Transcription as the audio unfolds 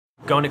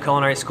Going to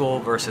culinary school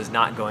versus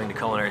not going to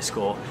culinary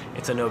school,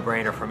 it's a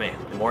no-brainer for me.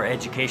 The more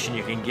education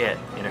you can get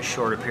in a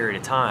shorter period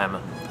of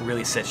time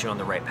really sets you on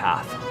the right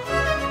path.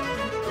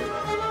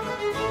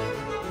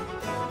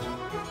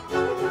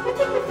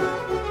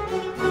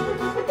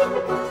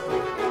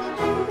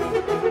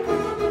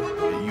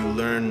 You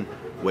learn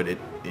what it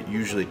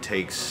usually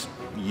takes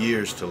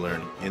years to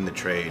learn in the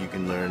trade. You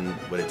can learn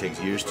what it takes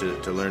years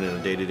to learn in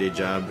a day-to-day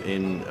job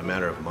in a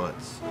matter of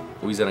months.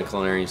 Louisiana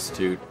Culinary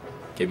Institute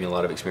gave me a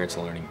lot of experience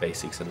in learning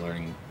basics and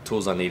learning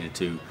tools I needed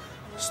to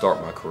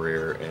start my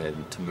career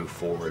and to move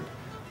forward.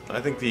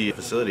 I think the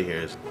facility here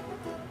is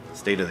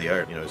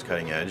state-of-the-art. You know, it's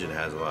cutting edge. It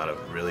has a lot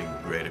of really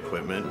great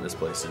equipment. And this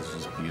place is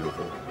just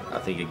beautiful. I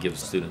think it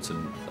gives students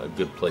a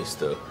good place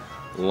to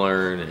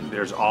learn. And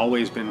there's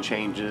always been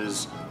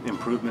changes,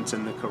 improvements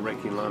in the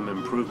curriculum,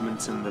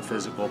 improvements in the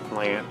physical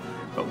plant,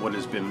 but what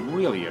has been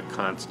really a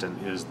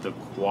constant is the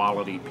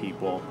quality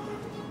people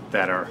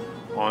that are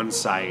on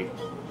site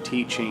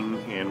teaching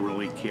and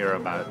really care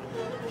about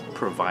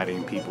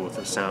providing people with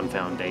a sound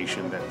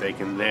foundation that they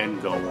can then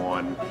go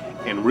on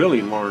and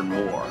really learn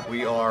more.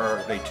 We are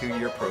a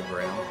 2-year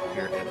program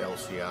here at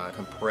LCI,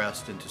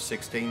 compressed into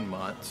 16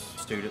 months.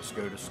 Students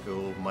go to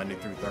school Monday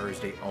through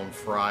Thursday. On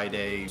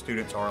Friday,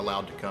 students are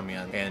allowed to come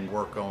in and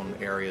work on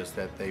areas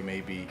that they may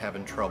be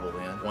having trouble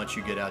in. Once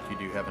you get out, you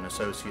do have an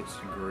associate's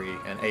degree,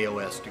 an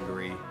AOS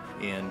degree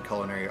in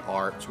culinary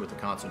arts with a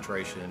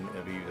concentration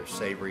of either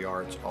savory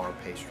arts or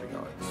pastry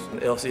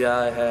arts.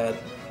 LCI had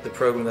the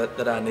program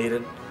that I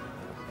needed.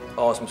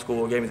 Awesome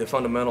school, gave me the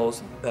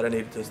fundamentals that I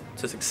needed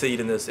to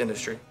succeed in this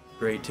industry.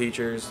 Great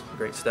teachers,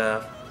 great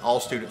staff. All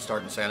students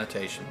start in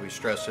sanitation. We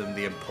stress in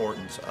the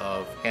importance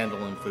of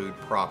handling food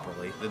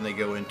properly. Then they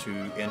go into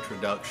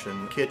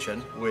introduction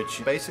kitchen,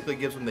 which basically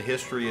gives them the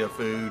history of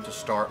food to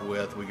start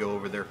with. We go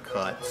over their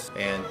cuts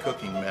and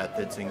cooking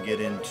methods and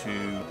get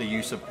into the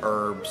use of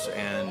herbs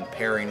and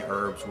pairing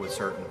herbs with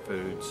certain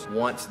foods.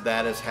 Once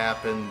that has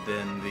happened,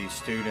 then the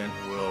student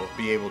will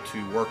be able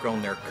to work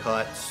on their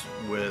cuts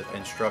with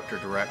instructor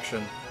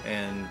direction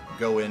and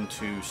go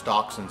into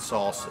stocks and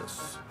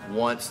sauces.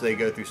 Once they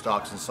go through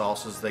stocks and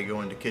sauces, they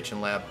go into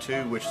Kitchen Lab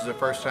 2, which is the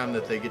first time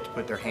that they get to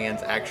put their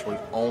hands actually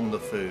on the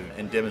food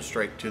and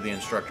demonstrate to the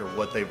instructor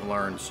what they've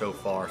learned so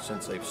far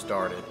since they've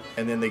started.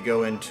 And then they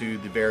go into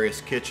the various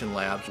kitchen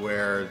labs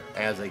where,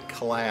 as a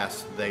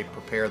class, they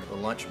prepare the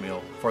lunch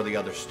meal for the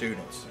other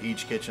students.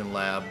 Each kitchen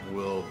lab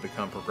will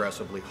become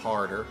progressively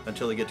harder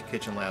until they get to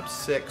Kitchen Lab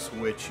 6,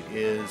 which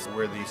is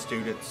where the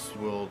students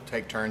will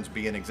take turns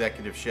being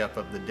executive chef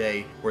of the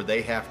day, where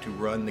they have to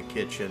run the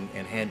kitchen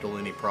and handle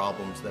any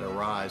problems that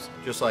arise,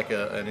 just like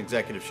an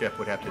executive chef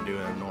would have to do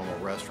in a normal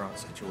restaurant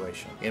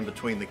situation. In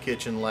between the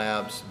kitchen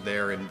labs,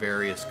 they're in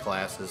various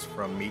classes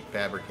from meat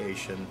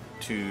fabrication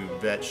to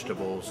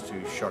vegetables to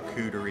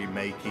charcuterie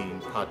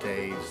making,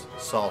 pâtés,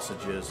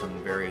 sausages, and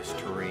various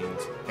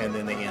terrines. And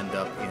then they end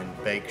up in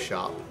bake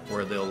shop,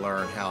 where they'll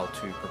learn how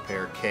to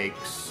prepare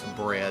cakes,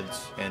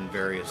 breads, and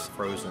various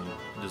frozen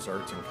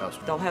desserts and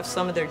custards. They'll have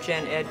some of their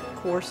gen ed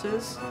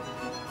courses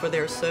for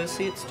their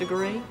associate's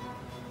degree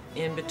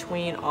in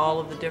between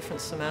all of the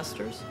different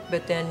semesters.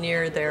 But then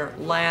near their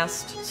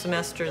last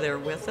semester they're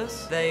with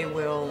us, they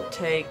will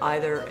take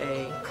either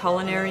a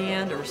culinary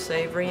end or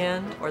savory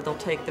end, or they'll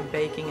take the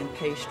baking and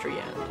pastry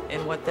end.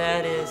 And what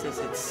that is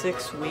it's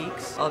 6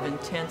 weeks of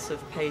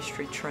intensive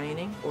pastry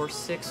training or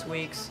 6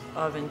 weeks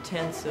of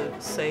intensive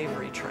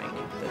savory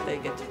training that they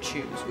get to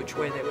choose which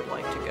way they would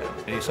like to go.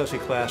 The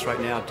associate class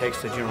right now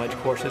takes the general ed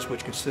courses,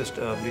 which consist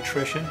of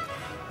nutrition,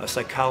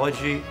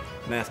 psychology,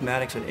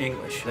 mathematics, and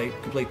English. They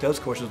complete those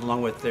courses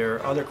along with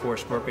their other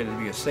coursework, whether it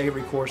be a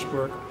savory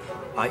coursework,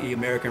 i.e.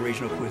 American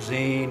regional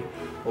cuisine,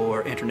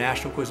 or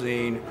international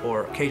cuisine,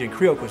 or Cajun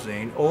Creole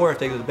cuisine, or if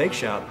they go to the bake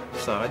shop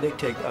side, they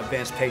take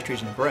advanced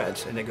pastries and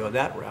breads, and they go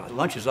that route.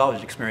 Lunch is always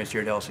an experience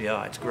here at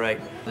LCI. It's great.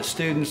 The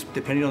students,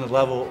 depending on the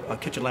level of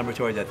kitchen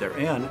laboratory that they're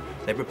in,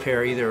 they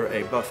prepare either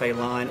a buffet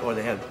line or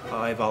they have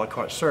a la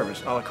carte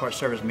service. A la carte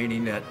service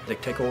meaning that they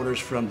take orders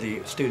from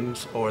the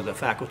students or the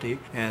faculty,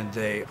 and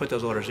they put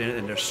those orders in,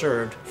 and they're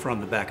served from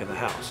the back of the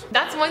house.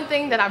 That's one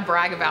thing that I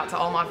brag about to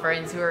all my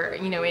friends who are,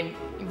 in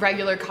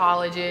regular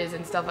colleges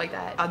and stuff like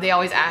that. They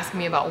always ask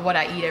me about what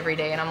I eat every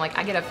day, and I'm like,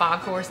 I get a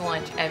 5-course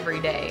lunch every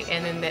day,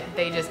 and then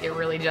they just get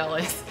really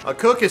jealous. A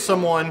cook is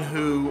someone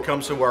who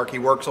comes to work, he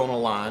works on a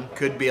line.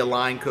 Could be a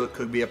line cook,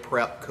 could be a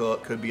prep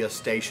cook, could be a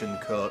station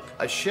cook.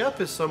 A chef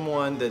is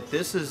someone that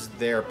this is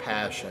their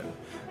passion.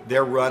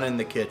 They're running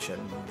the kitchen.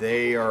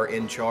 They are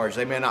in charge.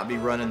 They may not be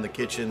running the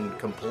kitchen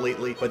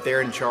completely, but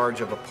they're in charge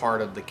of a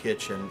part of the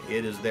kitchen.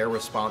 It is their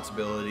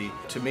responsibility.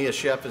 To me, a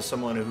chef is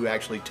someone who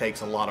actually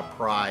takes a lot of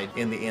pride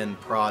in the end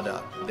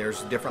product.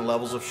 There's different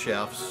levels of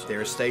chefs.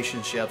 There's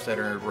station chefs that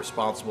are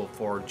responsible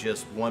for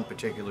just one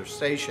particular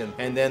station,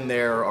 and then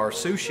there are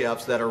sous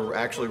chefs that are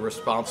actually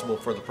responsible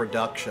for the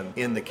production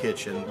in the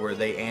kitchen, where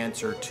they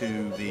answer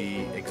to the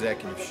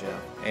executive chef.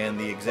 And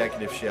the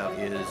executive chef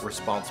is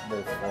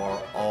responsible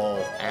for all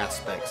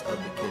aspects of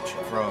the kitchen,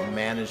 from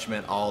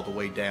management all the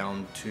way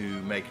down to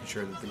making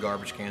sure that the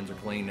garbage cans are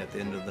clean at the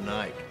end of the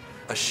night.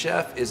 A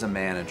chef is a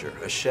manager.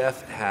 A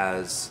chef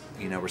has,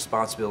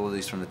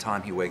 responsibilities from the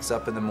time he wakes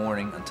up in the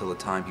morning until the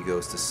time he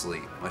goes to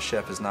sleep. A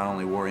chef is not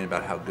only worrying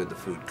about how good the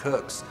food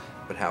cooks,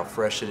 but how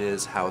fresh it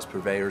is, how his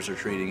purveyors are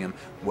treating him,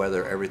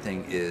 whether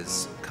everything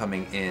is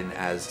coming in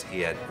as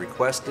he had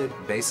requested,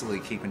 basically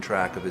keeping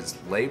track of his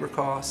labor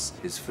costs,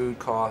 his food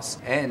costs,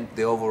 and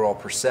the overall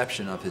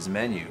perception of his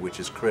menu, which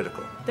is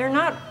critical. They're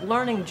not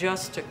learning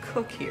just to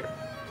cook here.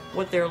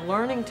 What they're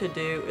learning to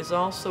do is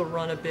also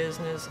run a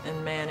business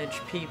and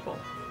manage people.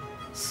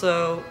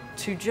 So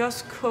to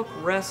just cook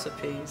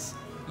recipes,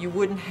 you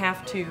wouldn't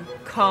have to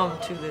come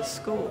to this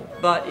school.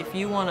 But if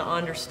you want to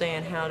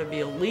understand how to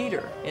be a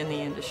leader in the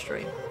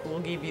industry,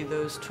 we'll give you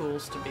those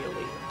tools to be a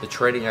leader. The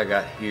training I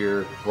got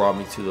here brought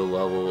me to the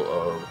level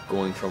of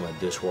going from a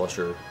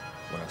dishwasher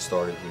when I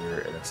started here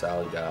and a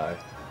salad guy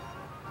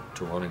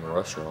to running a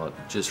restaurant,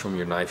 just from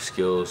your knife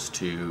skills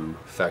to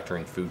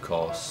factoring food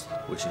costs,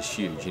 which is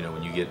huge.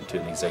 When you get into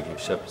an executive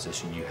chef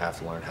position, you have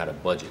to learn how to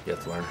budget, you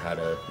have to learn how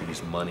to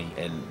use money,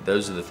 and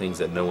those are the things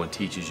that no one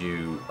teaches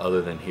you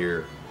other than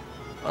here.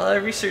 I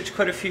researched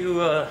quite a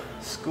few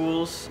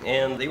schools,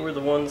 and they were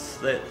the ones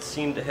that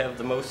seemed to have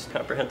the most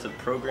comprehensive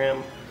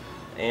program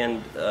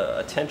and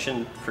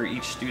attention for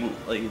each student.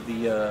 Like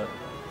the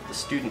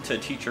student to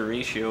teacher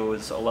ratio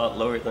is a lot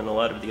lower than a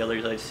lot of the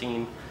others I've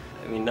seen.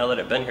 I mean, now that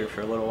I've been here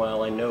for a little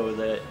while, I know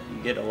that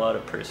you get a lot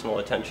of personal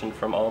attention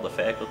from all the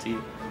faculty.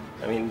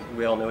 I mean,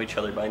 we all know each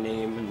other by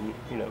name, and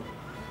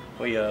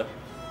we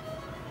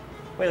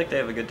like to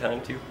have a good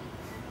time too.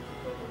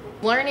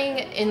 Learning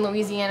in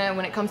Louisiana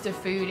when it comes to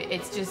food,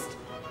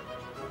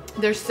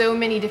 there's so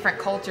many different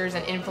cultures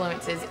and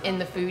influences in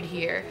the food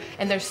here,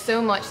 and there's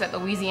so much that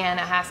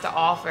Louisiana has to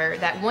offer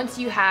that once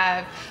you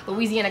have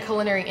Louisiana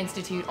Culinary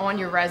Institute on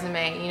your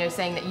resume,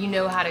 saying that you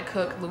know how to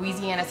cook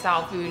Louisiana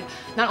style food,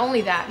 not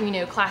only that,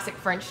 classic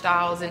French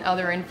styles and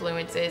other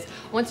influences,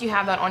 once you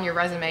have that on your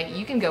resume,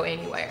 you can go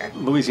anywhere.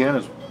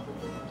 Louisiana's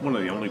one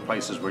of the only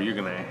places where you're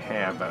going to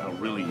have a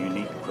really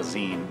unique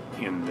cuisine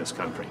in this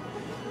country.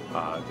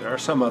 There are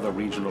some other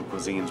regional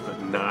cuisines,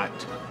 but not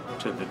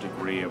to the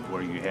degree of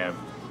where you have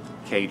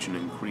Cajun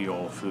and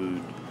Creole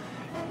food,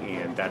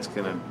 and that's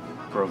going to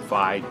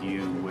provide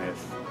you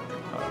with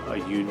a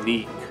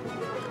unique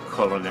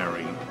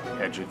culinary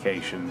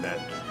education that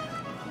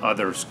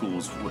other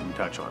schools wouldn't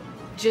touch on.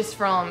 Just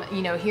from,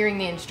 hearing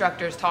the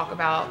instructors talk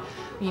about,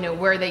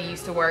 where they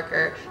used to work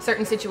or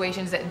certain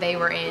situations that they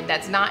were in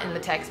that's not in the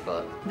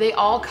textbook. They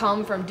all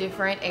come from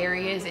different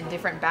areas and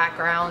different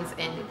backgrounds,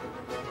 and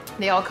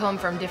they all come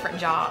from different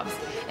jobs.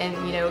 And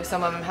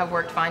some of them have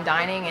worked fine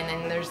dining, and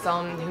then there's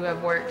some who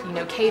have worked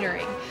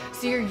catering.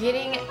 So you're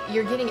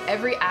getting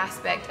every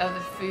aspect of the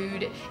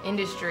food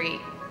industry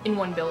in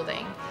one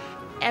building.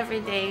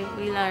 Every day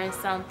we learn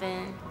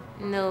something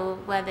new,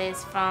 whether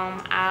it's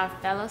from our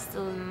fellow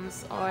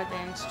students or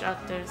the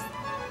instructors.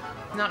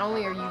 Not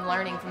only are you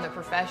learning from the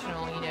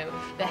professional,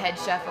 the head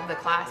chef of the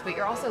class, but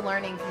you're also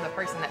learning from the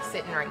person that's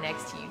sitting right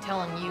next to you,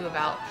 telling you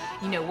about,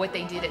 what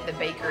they did at the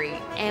bakery.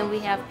 And we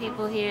have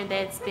people here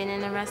that's been in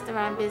the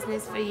restaurant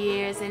business for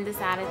years and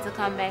decided to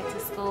come back to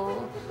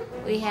school.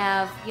 We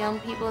have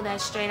young people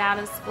that's straight out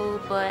of school,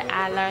 but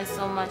I learned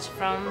so much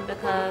from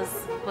because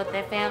what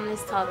their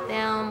families taught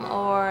them,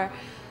 or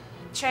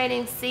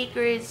trading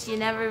secrets. You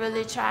never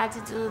really tried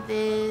to do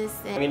this.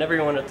 I mean,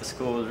 everyone at the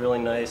school was really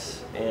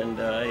nice, and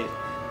I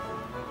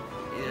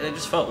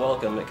just felt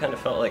welcome. It kind of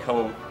felt like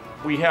home.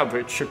 We have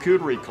a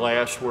charcuterie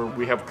class where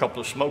we have a couple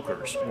of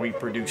smokers. We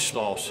produce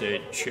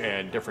sausage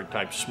and different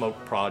types of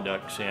smoked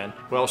products, and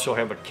we also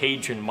have a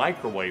Cajun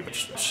microwave.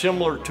 It's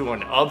similar to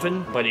an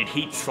oven, but it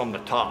heats from the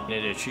top,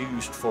 and it's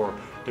used for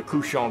the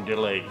couchon de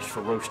legs,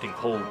 for roasting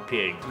whole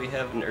pigs. We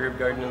have an herb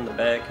garden in the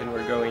back, and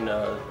we're growing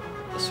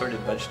assorted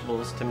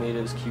vegetables,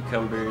 tomatoes,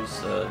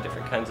 cucumbers,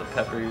 different kinds of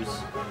peppers.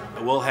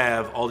 We'll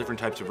have all different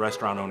types of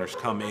restaurant owners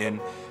come in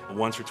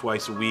once or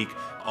twice a week,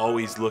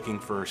 always looking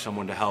for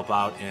someone to help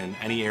out in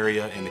any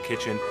area in the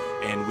kitchen,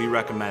 and we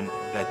recommend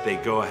that they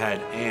go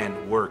ahead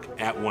and work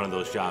at one of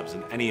those jobs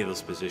in any of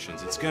those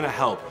positions. It's going to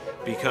help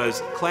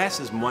because class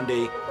is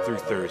Monday through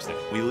Thursday.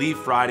 We leave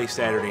Friday,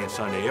 Saturday, and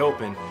Sunday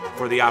open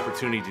for the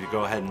opportunity to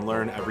go ahead and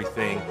learn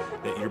everything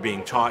that you're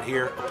being taught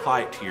here,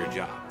 apply it to your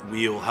job.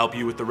 We'll help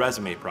you with the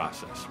resume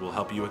process. We'll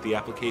help you with the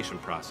application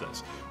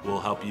process. We'll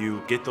help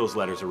you get those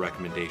letters of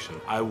recommendation.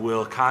 I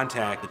will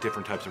contact the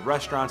different types of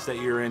restaurants that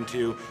you're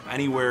into,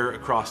 anywhere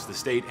across the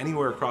state,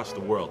 anywhere across the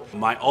world.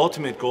 My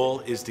ultimate goal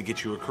is to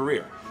get you a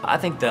career. I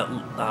think that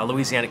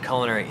Louisiana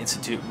Culinary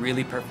Institute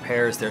really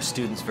prepares their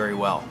students very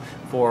well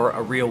for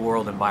a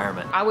real-world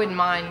environment. I wouldn't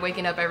mind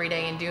waking up every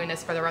day and doing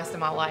this for the rest of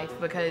my life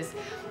because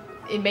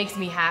it makes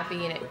me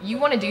happy, and you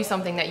want to do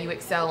something that you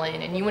excel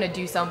in, and you want to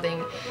do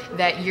something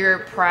that you're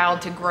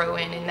proud to grow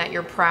in and that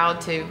you're proud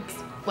to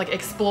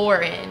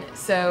explore in.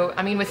 So,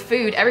 I mean, with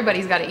food,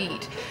 everybody's got to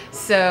eat.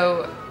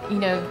 So,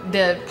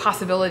 the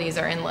possibilities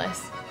are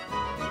endless.